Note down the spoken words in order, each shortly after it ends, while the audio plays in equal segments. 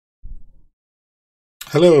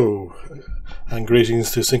Hello, and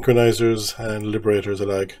greetings to synchronizers and liberators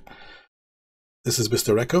alike. This is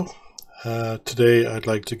Mr. Echo. Today I'd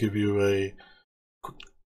like to give you a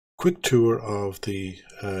quick tour of the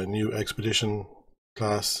new Expedition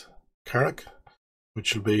class Carrack,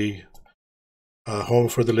 which will be home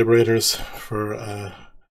for the Liberators for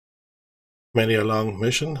many a long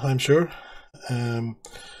mission, I'm sure.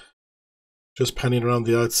 Just panning around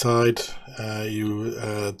the outside,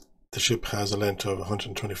 the ship has a length of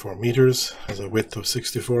 124 meters, has a width of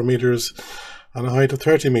 64 meters, and a height of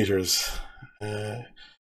 30 meters.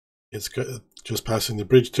 It's just passing the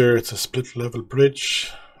bridge there. It's a split level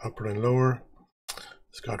bridge, upper and lower.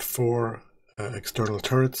 It's got four external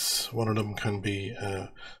turrets. One of them can be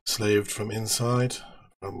slaved from inside,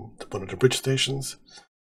 from one of the bridge stations.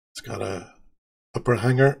 It's got a upper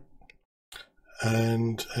hangar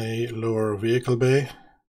and a lower vehicle bay.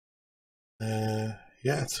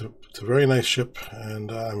 Yeah, it's a very nice ship,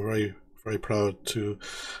 and I'm very proud to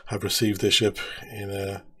have received this ship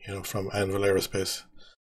in from Anvil Aerospace.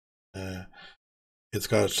 It's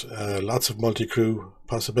got lots of multi-crew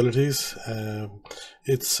possibilities.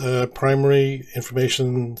 Its primary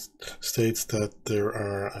information states that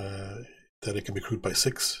that it can be crewed by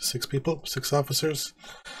six people, 6 officers.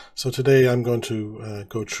 So today I'm going to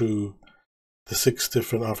go through the 6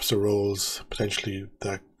 different officer roles potentially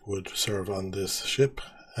that would serve on this ship,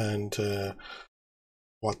 and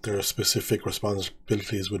what their specific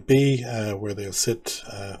responsibilities would be, where they'll sit,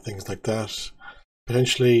 things like that.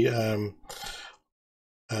 Potentially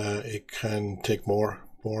it can take more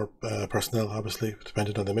personnel, obviously,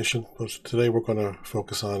 depending on the mission, but today we're going to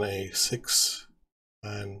focus on a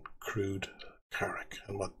 6-man crewed Carrack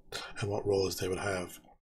and what roles they would have.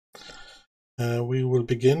 We will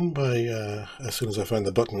begin by, as soon as I find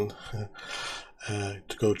the button,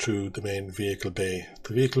 to go through the main vehicle bay.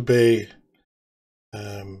 The vehicle bay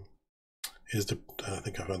is I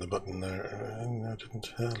think I found the button there. No, I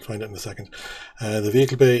didn't. I'll find it in a second. The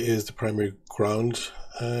vehicle bay is the primary ground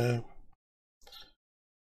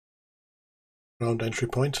entry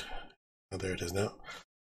point. And there it is now.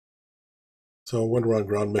 So when we're on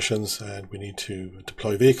ground missions and we need to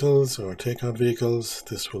deploy vehicles or take on vehicles,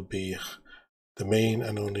 this will be the main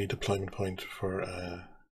and only deployment point for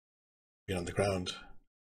being on the ground.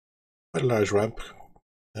 Quite a large ramp.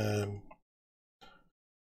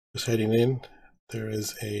 Just heading in, there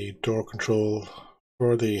is a door control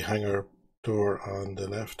for the hangar door on the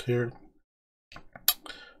left here.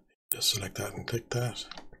 Just select that and click that.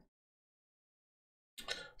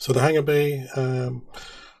 So the hangar bay,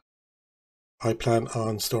 I plan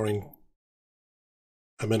on storing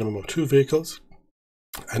a minimum of 2 vehicles,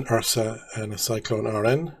 an URSA and a Cyclone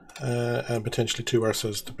RN, and potentially 2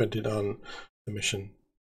 URSAs depending on the mission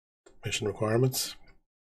requirements.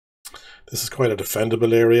 This is quite a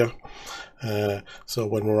defendable area, so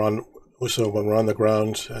when we're on the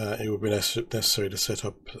ground, it would be necessary to set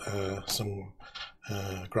up some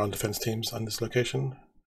ground defense teams on this location.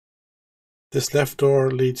 This left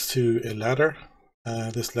door leads to a ladder.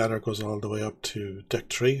 This ladder goes all the way up to deck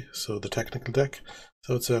 3, so the technical deck.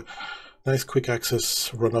 So it's a nice quick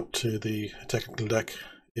access run up to the technical deck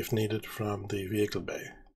if needed from the vehicle bay,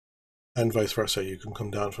 and vice versa. You can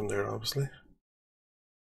come down from there, obviously.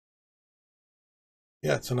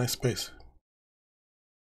 Yeah, it's a nice space.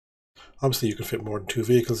 Obviously you can fit more than 2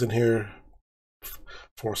 vehicles in here,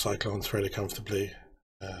 4 Cyclones fairly comfortably,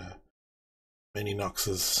 many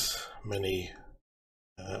Noxes, many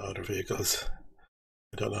other vehicles.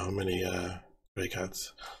 I don't know how many Grey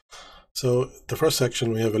Cats. So the first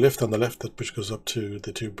section, we have a lift on the left which goes up to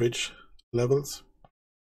the 2 bridge levels,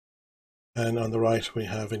 and on the right we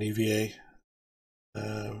have an EVA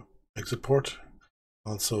exit port.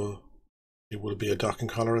 Also, it will be a docking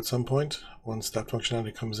collar at some point. Once that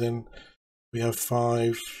functionality comes in, we have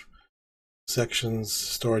 5 sections,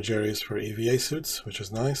 storage areas for EVA suits, which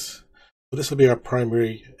is nice. So this will be our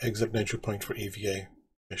primary exit and entry point for EVA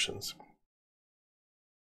missions.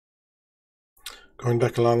 Going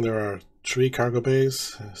back along, there are 3 cargo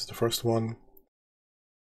bays. This is the first one.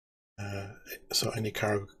 So any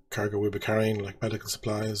cargo we'll be carrying, like medical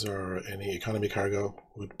supplies or any economy cargo,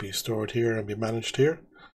 would be stored here and be managed here.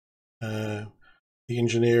 The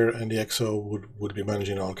engineer and the XO would be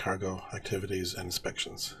managing all cargo activities and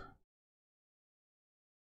inspections.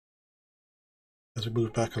 As we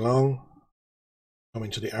move back along, coming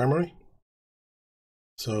to the armory.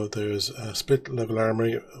 So there's a split level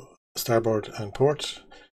armory, starboard and port.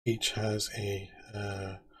 Each has a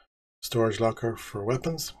storage locker for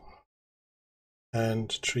weapons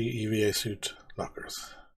and 3 EVA suit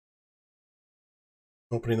lockers.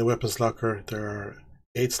 Opening the weapons locker, there are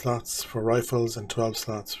 8 slots for rifles and 12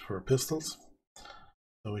 slots for pistols.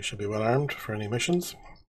 So we should be well armed for any missions.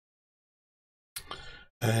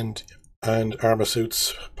 And armor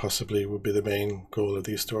suits possibly would be the main goal of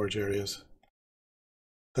these storage areas.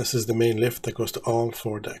 This is the main lift that goes to all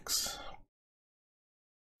 4 decks.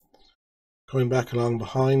 Going back along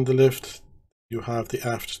behind the lift, you have the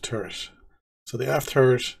aft turret. So the aft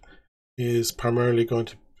turret is primarily going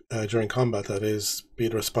to, during combat that is, be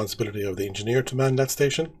the responsibility of the engineer to man that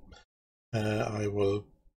station. I will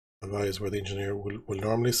advise where the engineer will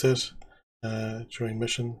normally sit during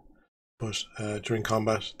mission, but during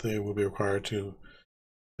combat they will be required to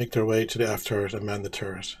make their way to the aft turret and man the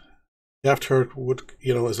turret. The aft turret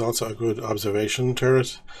is also a good observation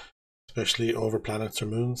turret, especially over planets or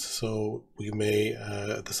moons. So we may,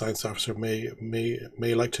 the science officer may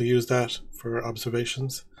like to use that for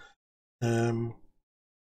observations.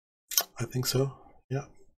 I think so. Yeah,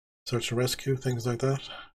 search and rescue, things like that.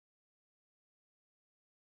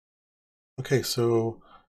 Okay, so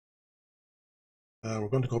we're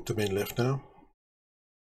going to go up the main lift now.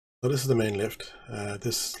 So this is the main lift.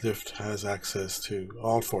 This lift has access to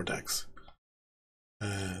all 4 decks.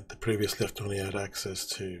 The previous lift only had access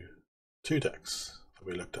to 2 decks that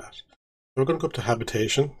we looked at. So we're going to go up to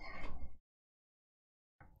habitation.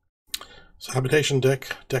 So habitation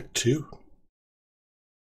deck 2.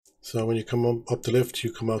 So when you come up the lift,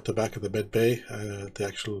 you come out the back of the med bay, the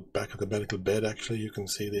actual back of the medical bed. Actually, you can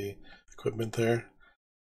see the equipment there.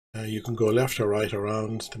 You can go left or right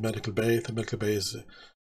around the medical bay. The medical bay is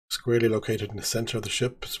squarely located in the center of the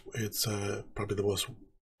ship. It's probably the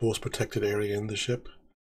most protected area in the ship.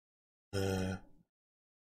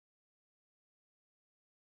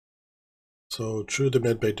 So through the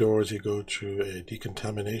medbay doors you go through a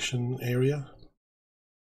decontamination area.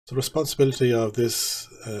 The responsibility of this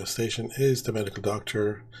station is the medical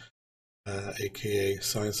doctor, aka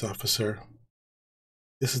science officer.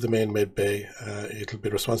 This is the main medbay. It'll be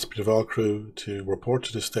the responsibility of all crew to report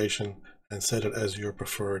to the station and set it as your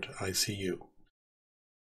preferred ICU.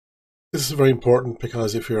 This is very important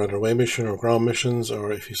because if you're on a away mission or ground missions,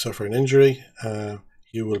 or if you suffer an injury,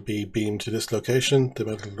 you will be beamed to this location. The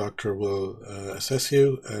medical doctor will assess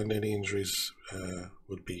you and any injuries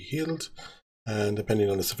would be healed. And depending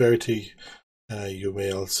on the severity, you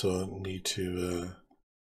may also need to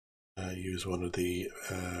use one of the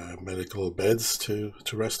medical beds to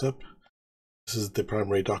rest up. This is the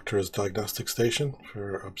primary doctor's diagnostic station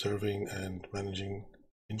for observing and managing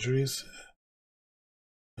injuries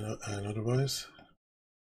and otherwise.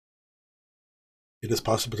 It is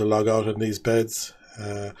possible to log out in these beds.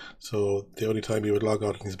 So the only time you would log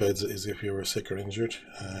out in these beds is if you were sick or injured.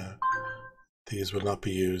 These will not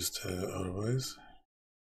be used otherwise.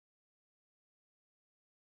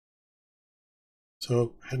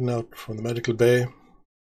 So heading out from the medical bay.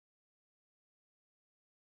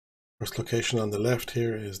 First location on the left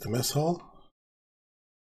here is the mess hall.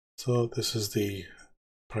 So this is the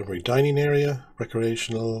primary dining area,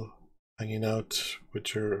 recreational, hanging out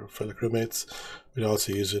with your fellow crewmates. We'd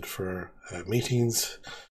also use it for meetings,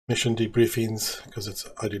 mission debriefings, because it's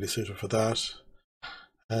ideally suited for that.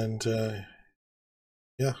 And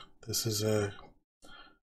yeah, this is a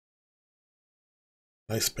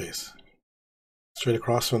nice space. Straight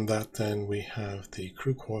across from that then we have the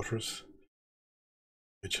crew quarters,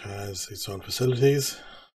 which has its own facilities.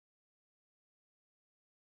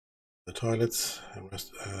 The toilets, and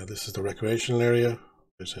this is the recreational area.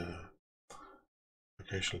 There's a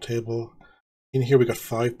recreational table. In here we got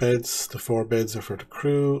 5 beds. The 4 beds are for the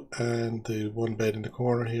crew, and the 1 bed in the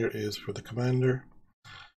corner here is for the commander.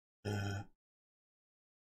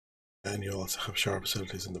 And you also have shower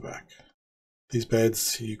facilities in the back. These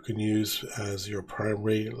beds you can use as your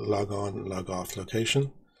primary log on, log off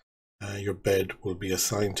location. Your bed will be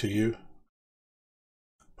assigned to you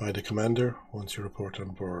by the commander once you report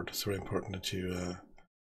on board. It's very important that you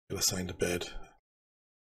get assigned a bed.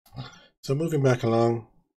 So moving back along,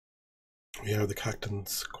 we have the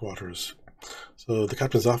captain's quarters. So the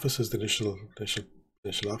captain's office is the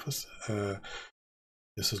initial office.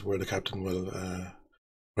 This is where the captain will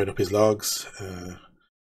write up his logs,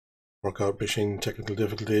 work out mission technical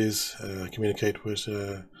difficulties, communicate with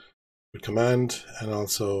command, and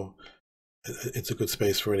also it's a good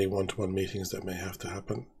space for any one-to-one meetings that may have to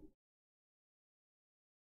happen.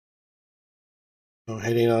 So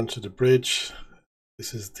heading on to the bridge,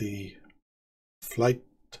 this is the flight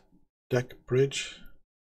deck bridge.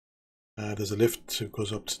 There's a lift that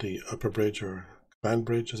goes up to the upper bridge, or command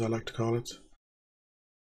bridge as I like to call it.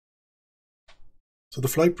 So the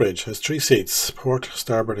flight bridge has 3 seats, port,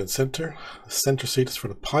 starboard and center. The center seat is for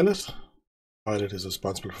the pilot. The pilot is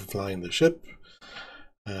responsible for flying the ship.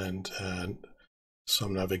 and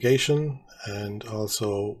some navigation, and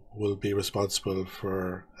also will be responsible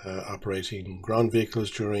for operating ground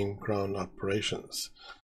vehicles during ground operations.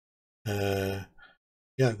 Yeah,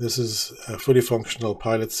 this is a fully functional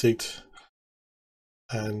pilot seat,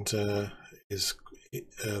 and the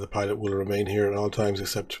pilot will remain here at all times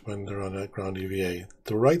except when they're on a ground EVA.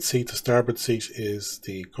 The right seat, the starboard seat, is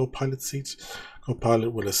the co-pilot seat.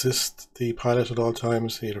 Co-pilot will assist the pilot at all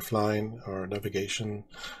times, either flying or navigation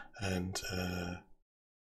and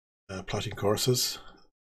plotting courses.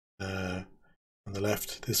 On the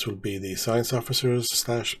left, this will be the science officers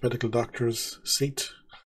 / medical doctors seat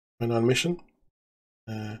when on mission.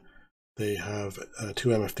 They have 2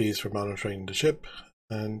 MFDs for monitoring the ship,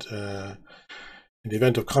 and in the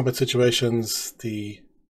event of combat situations, the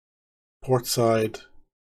port side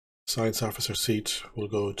science officer seat will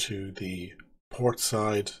go to the port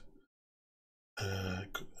side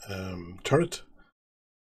turret,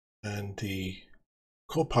 and the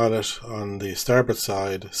co-pilot on the starboard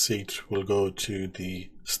side seat will go to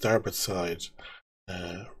the starboard side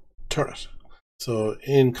turret. So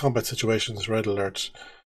in combat situations, red alert,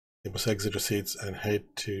 they must exit their seats and head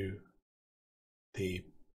to the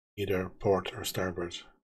either port or starboard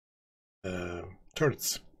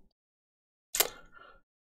turrets.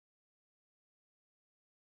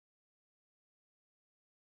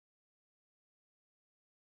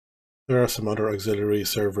 There are some other auxiliary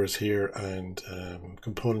servers here and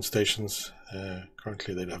component stations.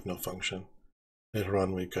 Currently they have no function. Later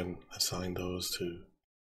on we can assign those to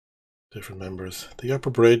different members. The upper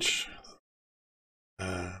bridge,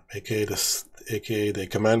 aka the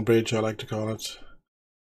command bridge, I like to call it.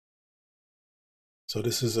 So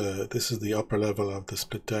this is the upper level of the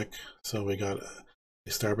split deck. So we got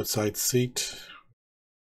a starboard side seat,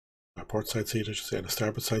 a port side seat, I should say, and a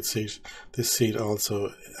starboard side seat. This seat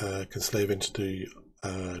also can slave into the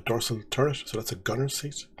dorsal turret, so that's a gunner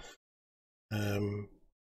seat.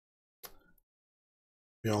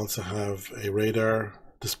 We also have a radar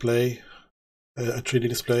display, a 3D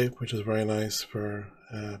display, which is very nice for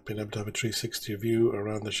being able to have a 360 view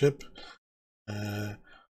around the ship.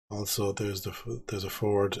 Also, there's a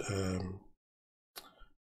forward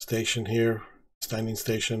station here, standing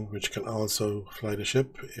station, which can also fly the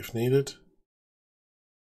ship if needed.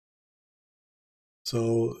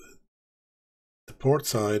 So the port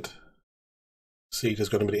side seat is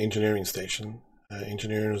going to be the engineering station.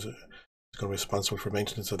 Engineers is going to be responsible for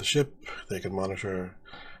maintenance of the ship. They can monitor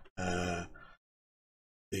the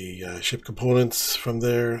ship components from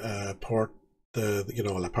there,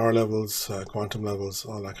 the power levels, quantum levels,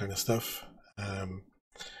 all that kind of stuff.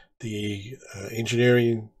 The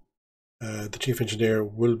engineering, the chief engineer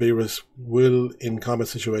will in combat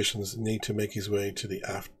situations need to make his way to the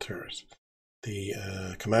aft turret.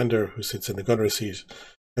 The commander, who sits in the gunnery seat,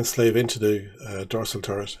 can slave into the dorsal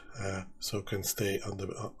turret, so can stay on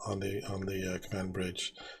the command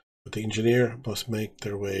bridge. But the engineer must make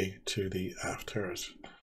their way to the aft turret.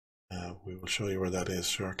 We will show you where that is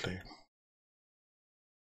shortly.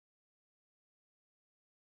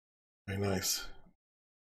 Very nice.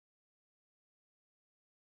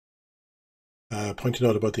 Pointing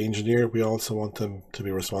out about the engineer, we also want them to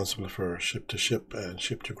be responsible for ship-to-ship and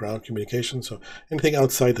ship-to-ground communication. So anything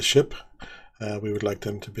outside the ship, we would like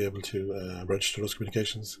them to be able to register those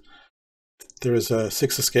communications. There is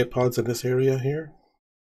 6 escape pods in this area here.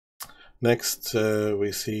 Next,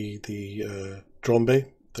 we see the drone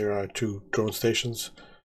bay. There are 2 drone stations,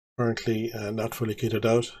 currently not fully kitted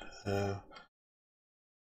out.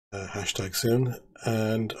 Hashtag soon.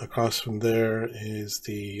 And across from there is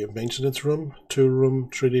the maintenance room, 2-room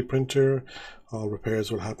 3D printer. All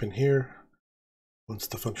repairs will happen here once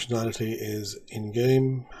the functionality is in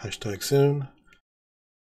game. Hashtag soon.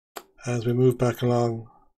 As we move back along,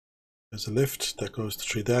 there's a lift that goes to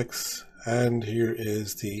 3 decks, and here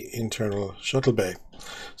is the internal shuttle bay.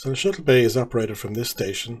 So the shuttle bay is operated from this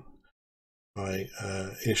station by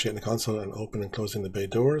initiating the console and opening and closing the bay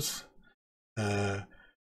doors.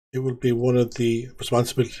 It will be one of the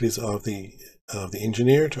responsibilities of the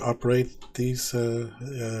engineer to operate these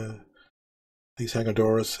hangar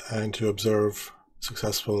doors and to observe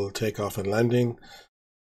successful takeoff and landing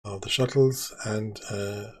of the shuttles, and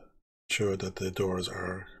ensure that the doors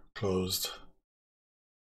are closed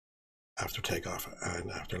after takeoff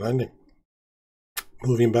and after landing.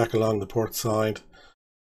 Moving back along the port side,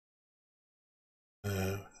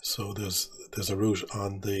 so there's a route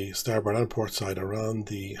on the starboard and port side around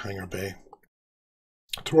the hangar bay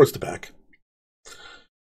towards the back.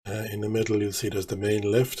 In the middle, you'll see there's the main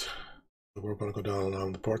lift. We're going to go down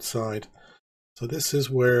along the port side. So this is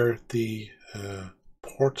where the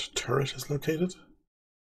port turret is located.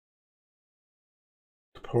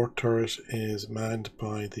 port turret is manned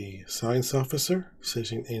by the science officer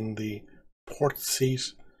sitting in the port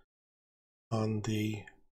seat on the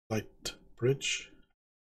flight bridge.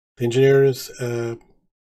 The engineers,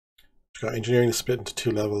 engineering is split into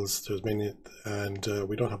 2 levels. There's mainly, and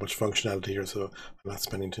we don't have much functionality here, so I'm not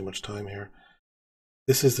spending too much time here.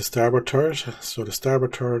 This is the starboard turret. So the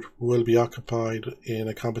starboard turret will be occupied in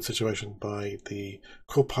a combat situation by the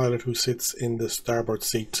co-pilot who sits in the starboard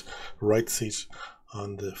seat, right seat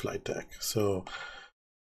on the flight deck. So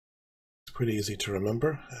it's pretty easy to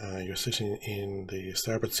remember. You're sitting in the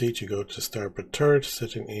starboard seat, you go to the starboard turret.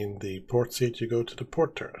 Sitting in the port seat, you go to the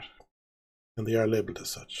port turret. And they are labeled as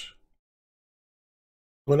such.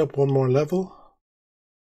 Going up one more level.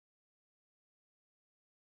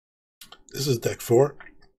 This is deck 4.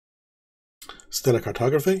 Stellar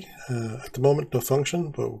cartography. At the moment, no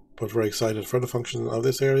function, but very excited for the function of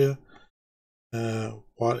this area.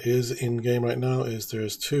 What is in game right now is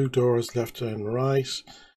there's 2 doors left and right,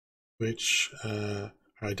 which are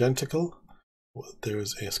identical.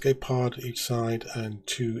 There's an escape pod each side and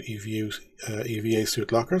 2 EVA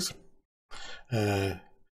suit lockers.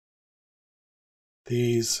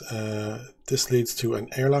 This leads to an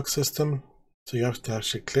airlock system. So you have to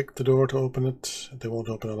actually click the door to open it. They won't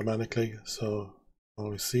open automatically, so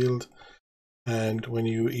always sealed. And when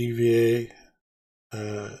you EVA,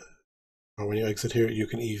 or when you exit here, you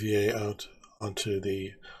can EVA out onto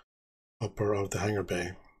the upper of the hangar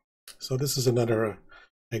bay. So this is another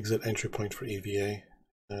exit entry point for EVA.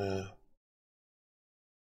 It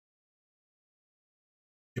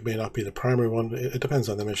may not be the primary one. It depends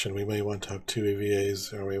on the mission. We may want to have 2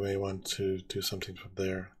 EVAs, or we may want to do something from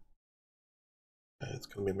there. It's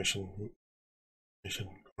going to be mission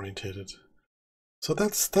orientated. So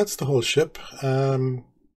that's the whole ship. I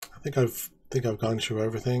think I've gone through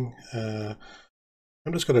everything.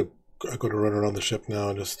 I'm just going to run around the ship now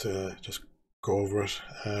and just go over it.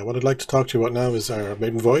 What I'd like to talk to you about now is our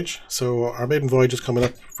maiden voyage. So our maiden voyage is coming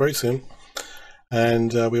up very soon,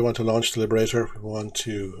 and we want to launch the Liberator. We want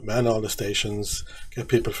to man all the stations, get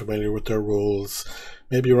people familiar with their roles,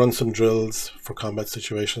 maybe run some drills for combat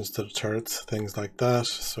situations to the turrets, things like that.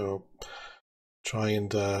 So try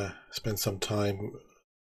and spend some time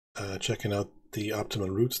checking out the optimal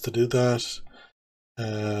routes to do that.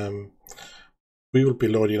 We will be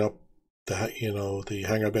loading up the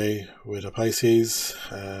hangar bay with a Pisces.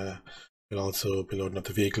 We'll also be loading up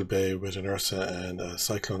the vehicle bay with an Ursa and a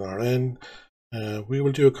Cyclone RN. We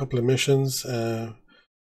will do a couple of missions, a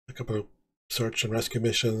couple of search and rescue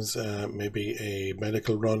missions, maybe a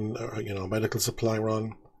medical run, or medical supply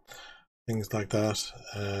run, things like that.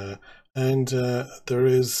 And there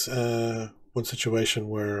is one situation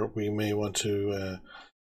where we may want to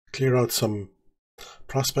clear out some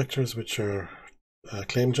prospectors which are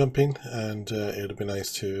claim jumping, and it would be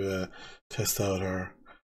nice to test out our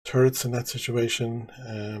turrets in that situation.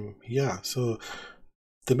 Yeah, so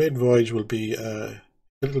the maiden voyage will be a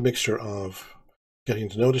little mixture of getting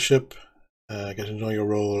to know the ship, getting to know your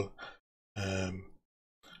role,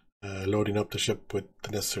 loading up the ship with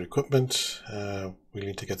the necessary equipment. We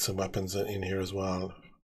need to get some weapons in here as well,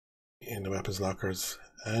 in the weapons lockers,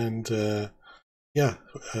 and yeah,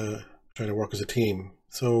 trying to work as a team.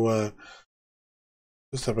 So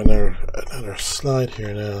just have another slide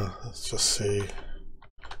here now. Let's just see.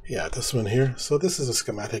 Yeah, this one here. So this is a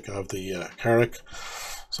schematic of the Carrack.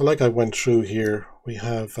 So like I went through here, we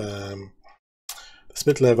have the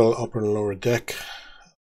split level upper and lower deck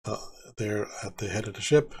there at the head of the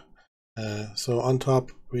ship. So on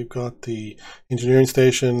top we've got the engineering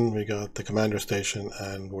station, we got the commander station,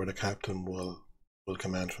 and where the captain will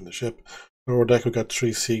command from the ship. Lower deck we've got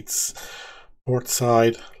 3 seats. Port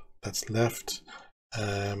side, that's left,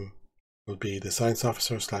 will be the science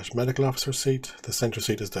officer / medical officer seat. The center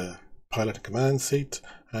seat is the pilot and command seat,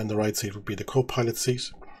 and the right seat will be the co-pilot seat.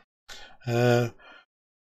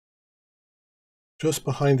 Just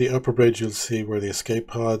behind the upper bridge you'll see where the escape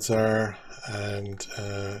pods are, and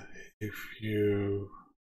if you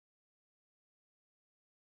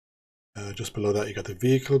just below that you got the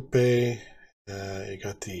vehicle bay, you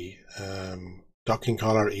got the docking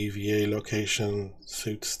collar EVA location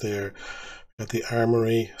suits there, got the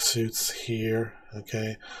armory suits here.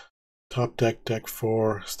 Okay, top deck, deck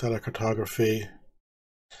 4, stellar cartography,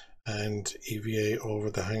 and EVA over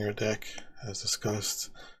the hangar deck as discussed.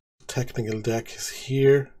 Technical deck is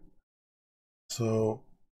here. So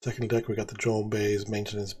technical deck, we got the drone bays,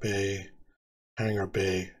 maintenance bay, hangar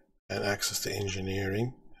bay, and access to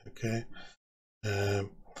engineering. Okay.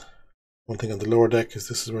 One thing on the lower deck is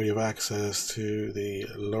this is where you have access to the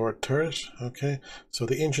lower turret. Okay, so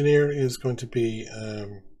the engineer is going to be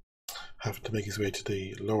having to make his way to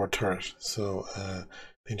the lower turret. So the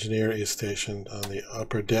engineer is stationed on the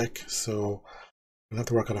upper deck, so we'll have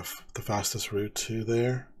to work out the fastest route to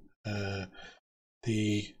there.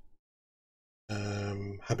 The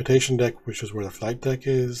habitation deck, which is where the flight deck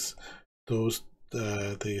is, those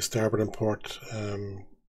the starboard and port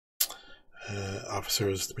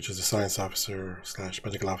officers, which is the science officer /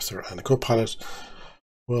 medical officer and the co-pilot,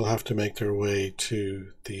 will have to make their way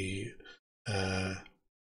to the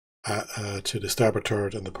starboard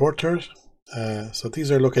turret and the port turret. So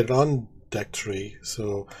these are located on deck 3,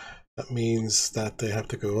 so that means that they have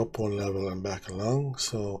to go up one level and back along.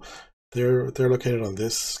 So they're located on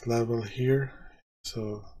this level here.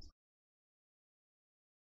 So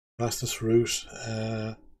fastest route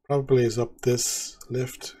probably is up this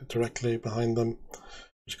lift directly behind them,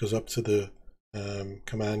 which goes up to the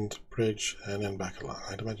command bridge and then back along.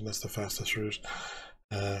 I'd imagine that's the fastest route,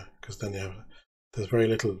 because then there's very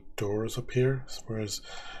little doors up here, whereas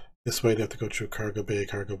this way they have to go through cargo bay,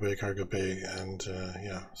 and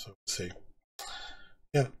yeah, so let's see.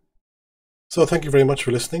 Yeah. So thank you very much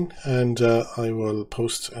for listening, and I will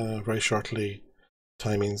post very shortly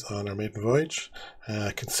timings on our maiden voyage.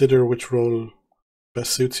 Consider which role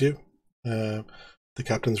best suits you. The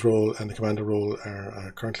captain's role and the commander role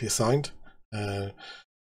are currently assigned.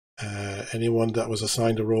 Anyone that was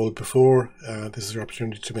assigned a role before, this is your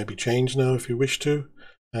opportunity to maybe change now if you wish to.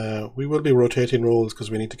 We will be rotating roles because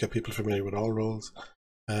we need to get people familiar with all roles.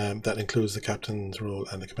 That includes the captain's role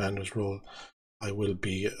and the commander's role. I will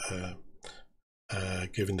be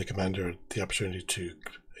giving the commander the opportunity to,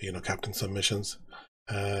 captain some missions.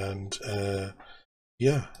 And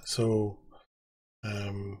yeah, so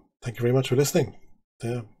thank you very much for listening.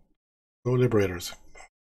 Yeah, go Liberators.